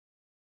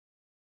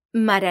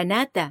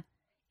Maranata,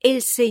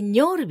 el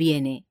Señor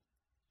viene.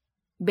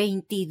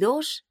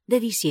 22 de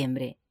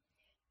diciembre.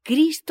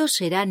 Cristo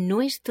será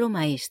nuestro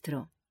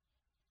Maestro.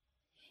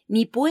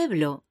 Mi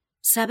pueblo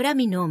sabrá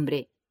mi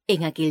nombre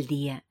en aquel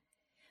día,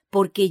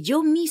 porque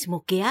yo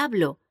mismo que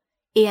hablo,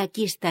 he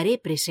aquí estaré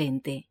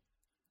presente.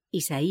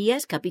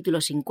 Isaías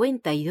capítulo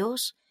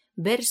 52,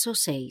 verso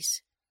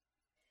 6.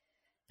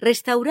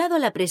 Restaurado a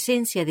la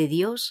presencia de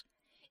Dios,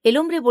 el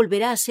hombre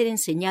volverá a ser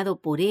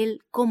enseñado por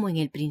Él como en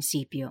el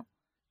principio.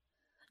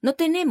 No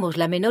tenemos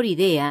la menor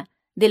idea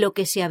de lo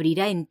que se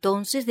abrirá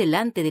entonces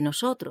delante de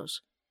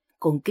nosotros.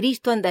 Con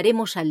Cristo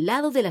andaremos al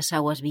lado de las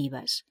aguas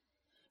vivas.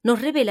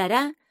 Nos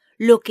revelará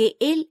lo que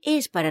Él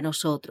es para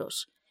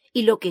nosotros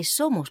y lo que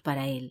somos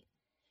para Él.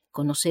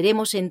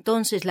 Conoceremos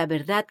entonces la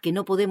verdad que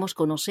no podemos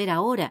conocer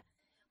ahora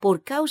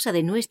por causa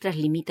de nuestras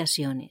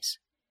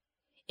limitaciones.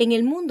 En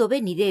el mundo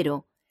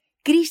venidero,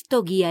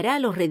 Cristo guiará a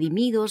los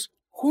redimidos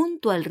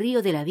junto al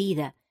río de la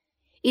vida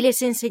y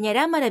les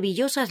enseñará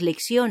maravillosas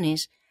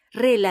lecciones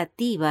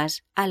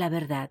relativas a la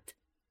verdad.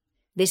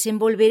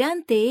 Desenvolverá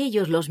ante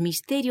ellos los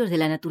misterios de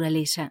la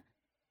naturaleza.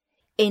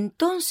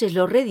 Entonces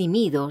los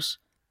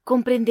redimidos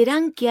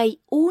comprenderán que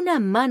hay una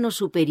mano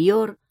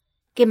superior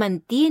que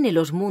mantiene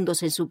los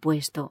mundos en su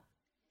puesto.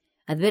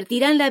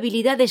 Advertirán la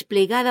habilidad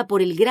desplegada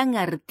por el gran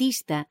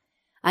artista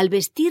al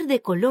vestir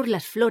de color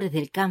las flores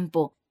del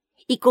campo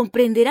y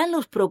comprenderán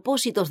los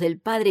propósitos del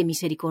Padre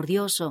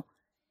misericordioso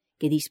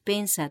que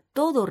dispensa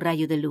todo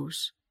rayo de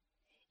luz.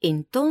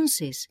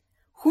 Entonces,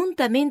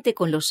 juntamente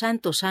con los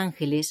santos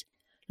ángeles,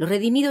 los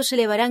redimidos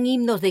elevarán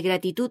himnos de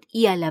gratitud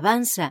y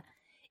alabanza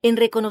en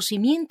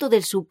reconocimiento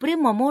del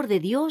supremo amor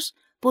de Dios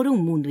por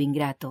un mundo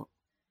ingrato.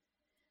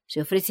 Se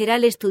ofrecerá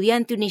al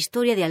estudiante una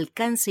historia de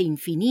alcance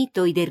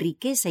infinito y de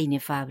riqueza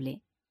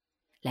inefable.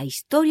 La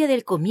historia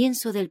del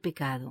comienzo del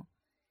pecado,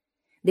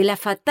 de la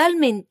fatal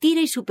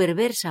mentira y su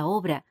perversa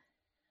obra,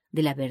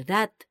 de la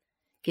verdad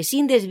que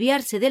sin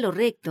desviarse de lo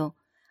recto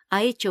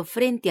ha hecho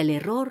frente al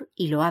error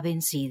y lo ha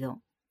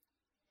vencido.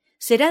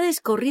 Será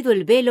descorrido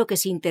el velo que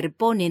se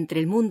interpone entre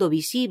el mundo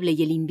visible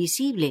y el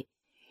invisible,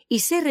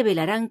 y se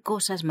revelarán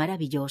cosas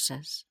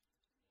maravillosas.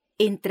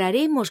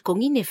 Entraremos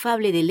con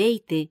inefable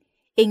deleite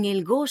en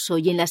el gozo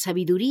y en la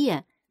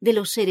sabiduría de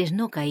los seres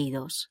no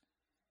caídos.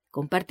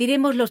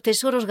 Compartiremos los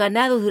tesoros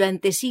ganados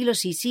durante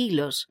siglos y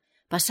siglos,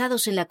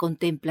 pasados en la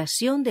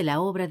contemplación de la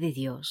obra de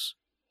Dios.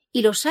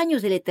 Y los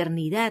años de la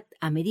eternidad,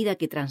 a medida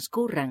que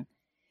transcurran,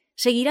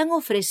 seguirán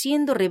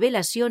ofreciendo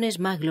revelaciones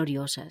más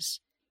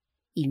gloriosas,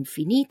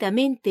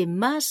 infinitamente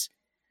más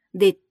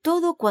de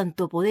todo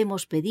cuanto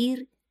podemos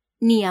pedir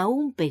ni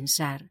aún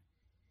pensar.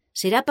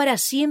 Será para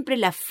siempre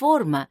la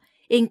forma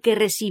en que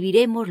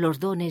recibiremos los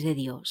dones de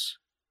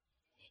Dios.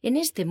 En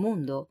este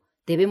mundo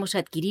debemos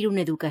adquirir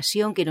una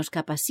educación que nos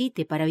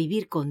capacite para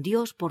vivir con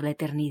Dios por la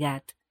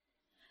eternidad.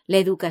 La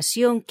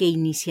educación que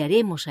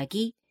iniciaremos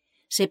aquí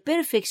se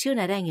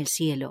perfeccionará en el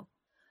cielo.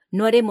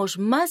 No haremos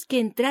más que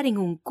entrar en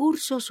un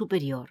curso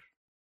superior.